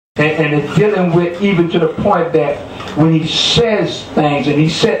And it's dealing with even to the point that when he says things and he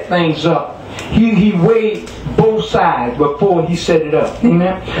set things up, he weighed both sides before he set it up.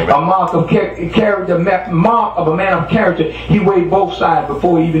 Amen. A mark of character, mark of a man of character. He weighed both sides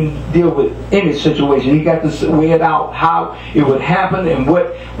before he even deal with any situation. He got to weigh it out how it would happen and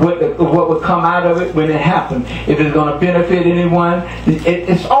what would come out of it when it happened. If it's going to benefit anyone,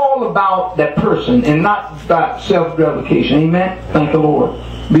 it's all about that person and not about self-gratification. Amen. Thank the Lord.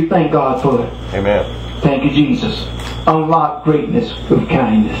 We thank God for it. Amen. Thank you, Jesus. Unlock greatness with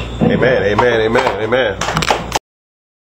kindness. Thank amen, amen, amen, amen.